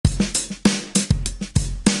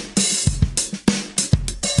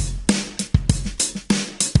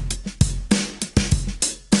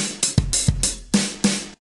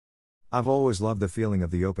I've always loved the feeling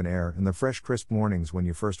of the open air and the fresh crisp mornings when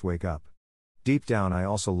you first wake up. Deep down I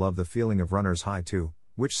also love the feeling of runner's high too,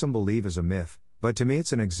 which some believe is a myth, but to me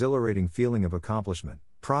it's an exhilarating feeling of accomplishment,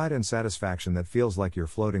 pride and satisfaction that feels like you're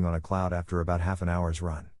floating on a cloud after about half an hour's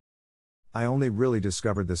run. I only really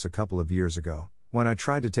discovered this a couple of years ago, when I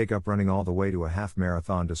tried to take up running all the way to a half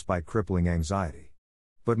marathon despite crippling anxiety.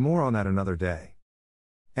 But more on that another day.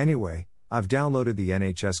 Anyway, I've downloaded the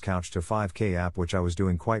NHS Couch to 5K app, which I was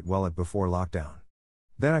doing quite well at before lockdown.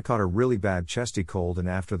 Then I caught a really bad chesty cold, and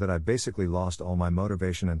after that I basically lost all my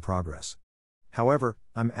motivation and progress. However,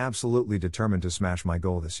 I'm absolutely determined to smash my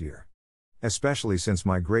goal this year. Especially since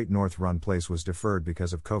my Great North Run place was deferred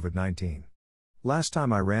because of COVID-19. Last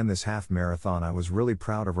time I ran this half marathon I was really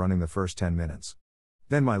proud of running the first 10 minutes.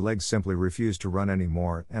 Then my legs simply refused to run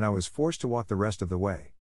anymore and I was forced to walk the rest of the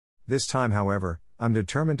way. This time, however, I'm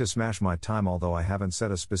determined to smash my time, although I haven't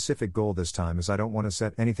set a specific goal this time as I don't want to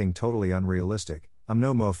set anything totally unrealistic. I'm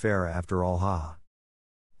no Mo Farah after all, haha.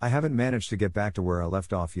 I haven't managed to get back to where I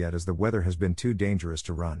left off yet as the weather has been too dangerous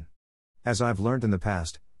to run. As I've learned in the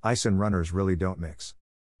past, ice and runners really don't mix.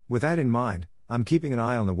 With that in mind, I'm keeping an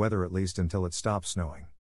eye on the weather at least until it stops snowing.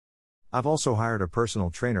 I've also hired a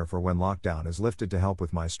personal trainer for when lockdown is lifted to help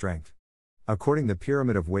with my strength. According to the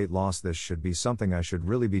pyramid of weight loss, this should be something I should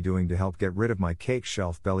really be doing to help get rid of my cake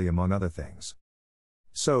shelf belly among other things.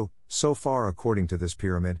 So far according to this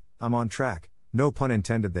pyramid, I'm on track, no pun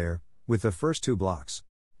intended there, with the first 2 blocks.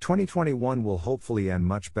 2021 will hopefully end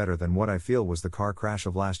much better than what I feel was the car crash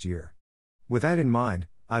of last year. With that in mind,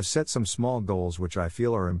 I've set some small goals which I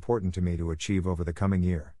feel are important to me to achieve over the coming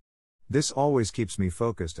year. This always keeps me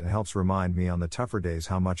focused and helps remind me on the tougher days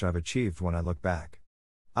how much I've achieved when I look back.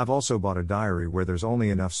 I've also bought a diary where there's only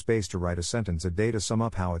enough space to write a sentence a day to sum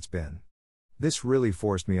up how it's been. This really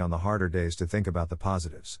forced me on the harder days to think about the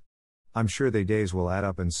positives. I'm sure they days will add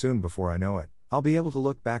up, and soon before I know it, I'll be able to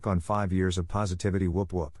look back on 5 years of positivity.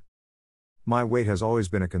 Whoop whoop. My weight has always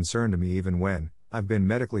been a concern to me, even when I've been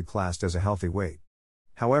medically classed as a healthy weight.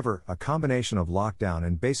 However, a combination of lockdown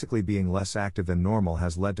and basically being less active than normal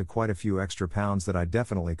has led to quite a few extra pounds that I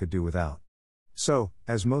definitely could do without. So,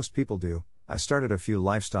 as most people do, I started a few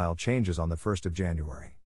lifestyle changes on the 1st of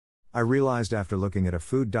January. I realized after looking at a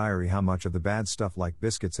food diary how much of the bad stuff like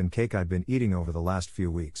biscuits and cake I'd been eating over the last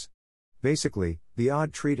few weeks. Basically, the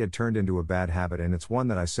odd treat had turned into a bad habit, and it's one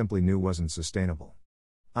that I simply knew wasn't sustainable.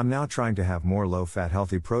 I'm now trying to have more low-fat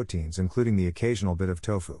healthy proteins, including the occasional bit of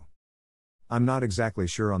tofu. I'm not exactly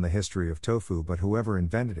sure on the history of tofu, but whoever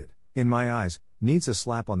invented it, in my eyes, needs a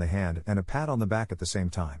slap on the hand and a pat on the back at the same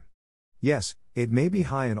time. Yes, it may be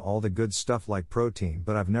high in all the good stuff like protein,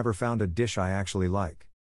 but I've never found a dish I actually like.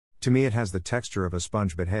 To me it has the texture of a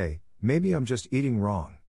sponge, but hey, maybe I'm just eating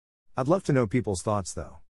wrong. I'd love to know people's thoughts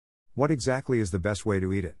though. What exactly is the best way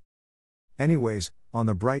to eat it? Anyways, on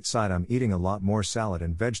the bright side, I'm eating a lot more salad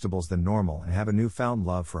and vegetables than normal and have a newfound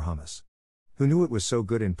love for hummus. Who knew it was so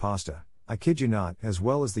good in pasta? I kid you not, as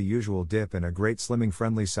well as the usual dip and a great slimming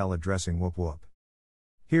friendly salad dressing. Whoop whoop.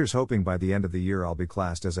 Here's hoping by the end of the year I'll be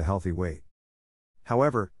classed as a healthy weight.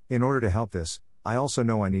 However, in order to help this, I also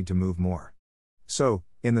know I need to move more. So,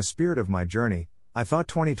 in the spirit of my journey, I thought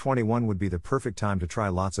 2021 would be the perfect time to try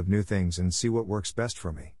lots of new things and see what works best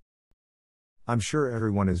for me. I'm sure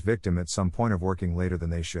everyone is victim at some point of working later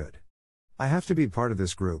than they should. I have to be part of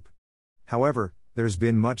this group. However, there's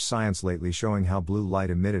been much science lately showing how blue light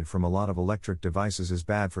emitted from a lot of electric devices is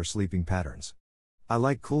bad for sleeping patterns. I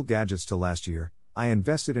like cool gadgets. Till last year, I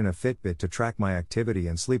invested in a Fitbit to track my activity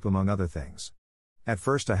and sleep among other things. At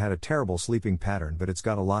first I had a terrible sleeping pattern, but it's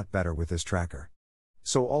got a lot better with this tracker.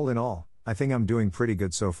 So all in all, I think I'm doing pretty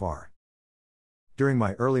good so far. During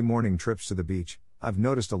my early morning trips to the beach, I've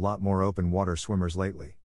noticed a lot more open water swimmers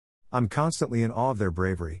lately. I'm constantly in awe of their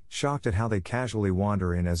bravery, shocked at how they casually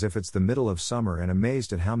wander in as if it's the middle of summer, and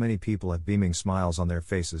amazed at how many people have beaming smiles on their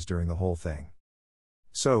faces during the whole thing.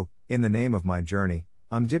 So, in the name of my journey,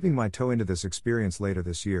 I'm dipping my toe into this experience later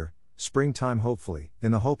this year, springtime hopefully,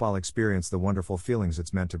 in the hope I'll experience the wonderful feelings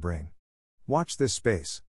it's meant to bring. Watch this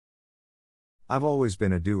space. I've always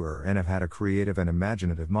been a doer and have had a creative and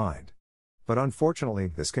imaginative mind. But unfortunately,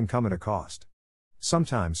 this can come at a cost.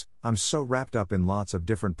 Sometimes, I'm so wrapped up in lots of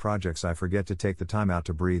different projects I forget to take the time out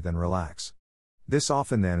to breathe and relax. This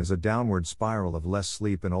often then is a downward spiral of less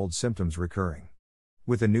sleep and old symptoms recurring.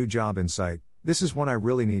 With a new job in sight, this is one I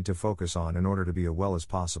really need to focus on in order to be as well as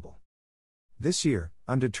possible. This year,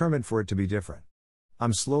 I'm determined for it to be different.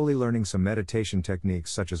 I'm slowly learning some meditation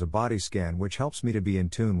techniques such as a body scan, which helps me to be in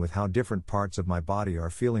tune with how different parts of my body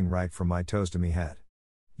are feeling right from my toes to me head.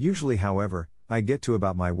 Usually, however, I get to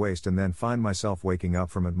about my waist and then find myself waking up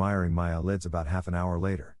from admiring my eyelids about half an hour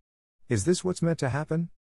later. Is this what's meant to happen?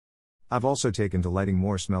 I've also taken to lighting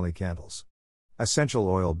more smelly candles. Essential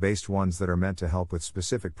oil based ones that are meant to help with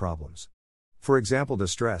specific problems. For example,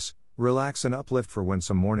 distress, relax, and uplift for when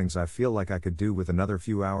some mornings I feel like I could do with another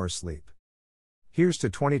few hours sleep. Here's to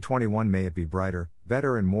 2021, may it be brighter,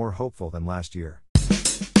 better, and more hopeful than last year.